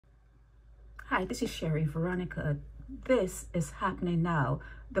Hi, this is Sherry Veronica. This is happening now.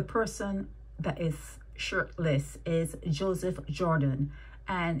 The person that is shirtless is Joseph Jordan,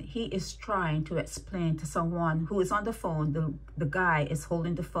 and he is trying to explain to someone who is on the phone. The guy is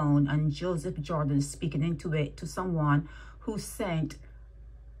holding the phone, and Joseph Jordan is speaking into it to someone who sent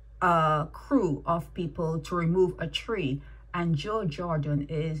a crew of people to remove a tree, and Joe Jordan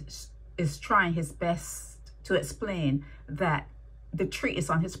is trying his best to explain that the tree is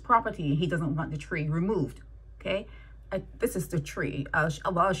on his property. He doesn't want the tree removed. Okay, this is the tree. I'll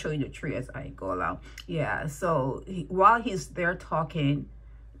show you the tree as I go along. Yeah, so while he's there talking,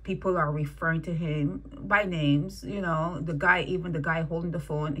 people are referring to him by names. You know, the guy, even the guy holding the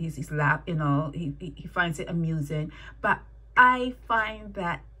phone, he's laugh. You know, he finds it amusing. But I find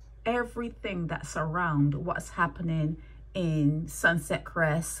that everything that surrounds what's happening in Sunset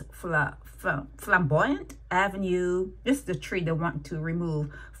Crest, Flamboyant Avenue, this is the tree they want to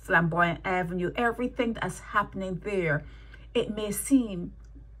remove, Flamboyant Avenue, everything that's happening there, it may seem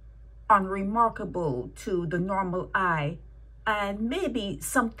unremarkable to the normal eye, and maybe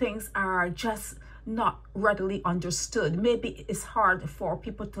some things are just not readily understood. Maybe it's hard for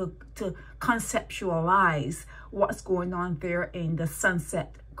people to conceptualize what's going on there in the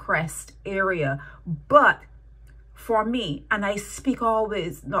Sunset Crest area. But for me, and I speak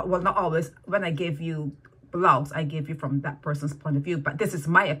always, not always, when I give you blogs, I give you from that person's point of view, but this is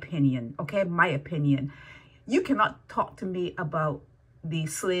my opinion, okay? My opinion. You cannot talk to me about the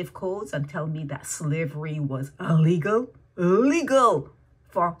slave codes and tell me that slavery was illegal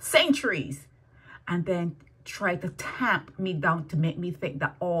for centuries, and then try to tamp me down to make me think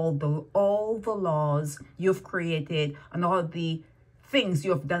that all the laws you've created and all the things you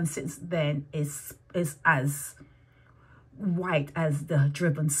have done since then is as white as the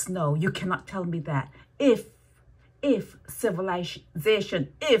driven snow. You cannot tell me that. If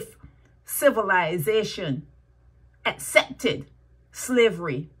civilization accepted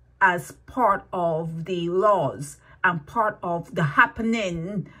slavery as part of the laws and part of the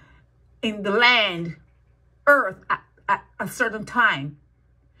happening in the land, earth at a certain time,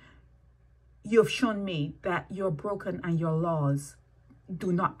 you've shown me that you're broken, and your laws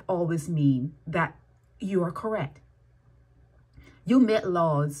do not always mean that you are correct. You make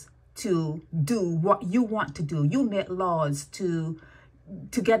laws to do what you want to do. You make laws to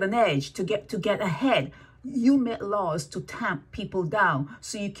get an edge, to get ahead. You make laws to tamp people down.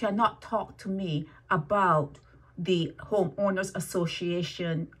 So you cannot talk to me about the Homeowners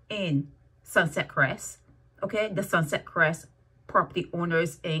Association in Sunset Crest, okay? The Sunset Crest Property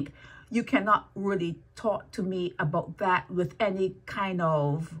Owners Inc. You cannot really talk to me about that with any kind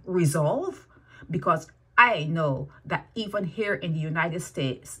of resolve, because I know that even here in the United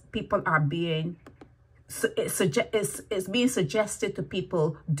States, people are being, it's being suggested to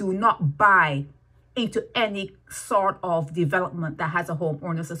people, do not buy into any sort of development that has a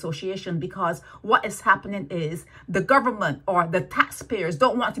homeowners association, because what is happening is the government or the taxpayers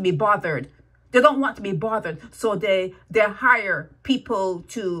don't want to be bothered. They don't want to be bothered. So they hire people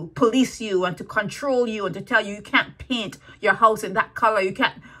to police you and to control you and to tell you can't paint your house in that color. You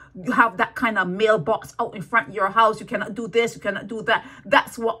can't have that kind of mailbox out in front of your house. You cannot do this. You cannot do that.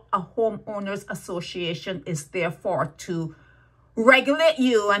 That's what a homeowners association is there for, to regulate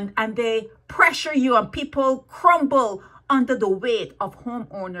you, and they pressure you, and people crumble under the weight of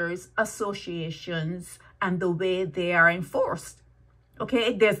homeowners associations and the way they are enforced.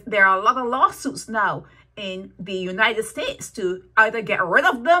 Okay, there are a lot of lawsuits now in the United States to either get rid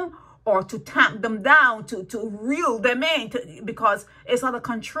of them or to tamp them down, to reel them in, because it's out of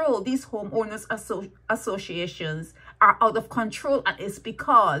control. These homeowners associations are out of control, and it's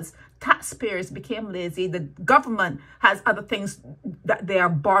because taxpayers became lazy. The government has other things that they are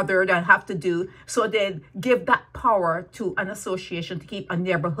bothered and have to do, so they give that power to an association to keep a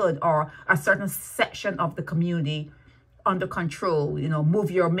neighborhood or a certain section of the community under control. You know,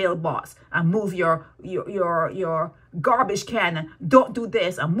 move your mailbox and move your garbage can, and don't do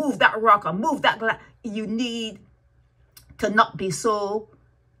this, and move that rock, and move that glass. You need to not be so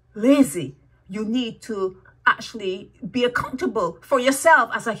lazy. You need to actually be accountable for yourself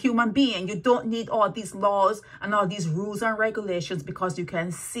as a human being. You don't need all these laws and all these rules and regulations, because you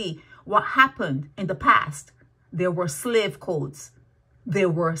can see what happened in the past. There were slave codes. There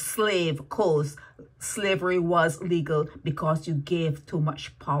were slave codes. Slavery was legal because you gave too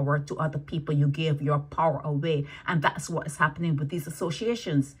much power to other people. You gave your power away. And that's what is happening with these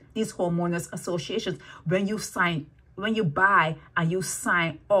associations, these homeowners associations. When you buy and you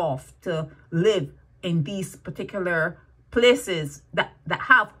sign off to live in these particular places that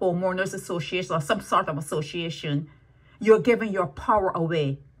have homeowners associations or some sort of association, you're giving your power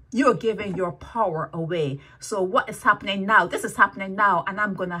away. You're giving your power away. So what is happening now? This is happening now, and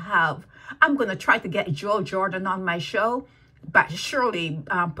I'm going to try to get Joe Jordan on my show, but surely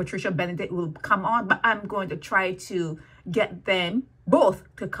Patricia Benedict will come on, but I'm going to try to get them both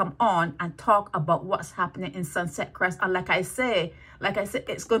to come on and talk about what's happening in Sunset Crest. And like I said,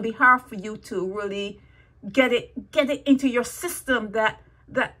 it's going to be hard for you to really get it into your system that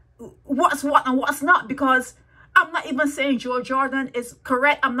what's what and what's not, because I'm not even saying Joe Jordan is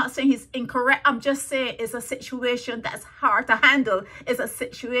correct. I'm not saying he's incorrect. I'm just saying it's a situation that's hard to handle. It's a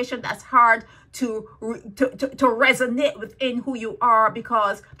situation that's hard to resonate within who you are,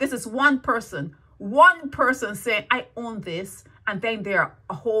 because this is one person saying, I own this. And then there are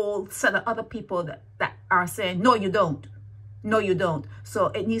a whole set of other people that are saying, no, you don't. No, you don't. So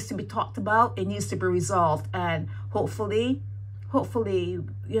it needs to be talked about. It needs to be resolved. And hopefully,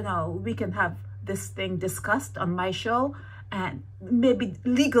 you know, we can have this thing discussed on my show, and maybe the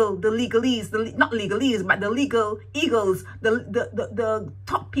legalese, not legalese, but the legal eagles, the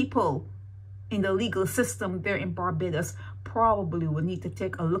top people in the legal system there in Barbados probably will need to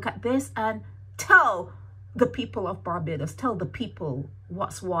take a look at this and tell the people of Barbados, tell the people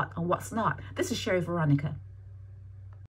what's what and what's not. This is Sherry Veronica.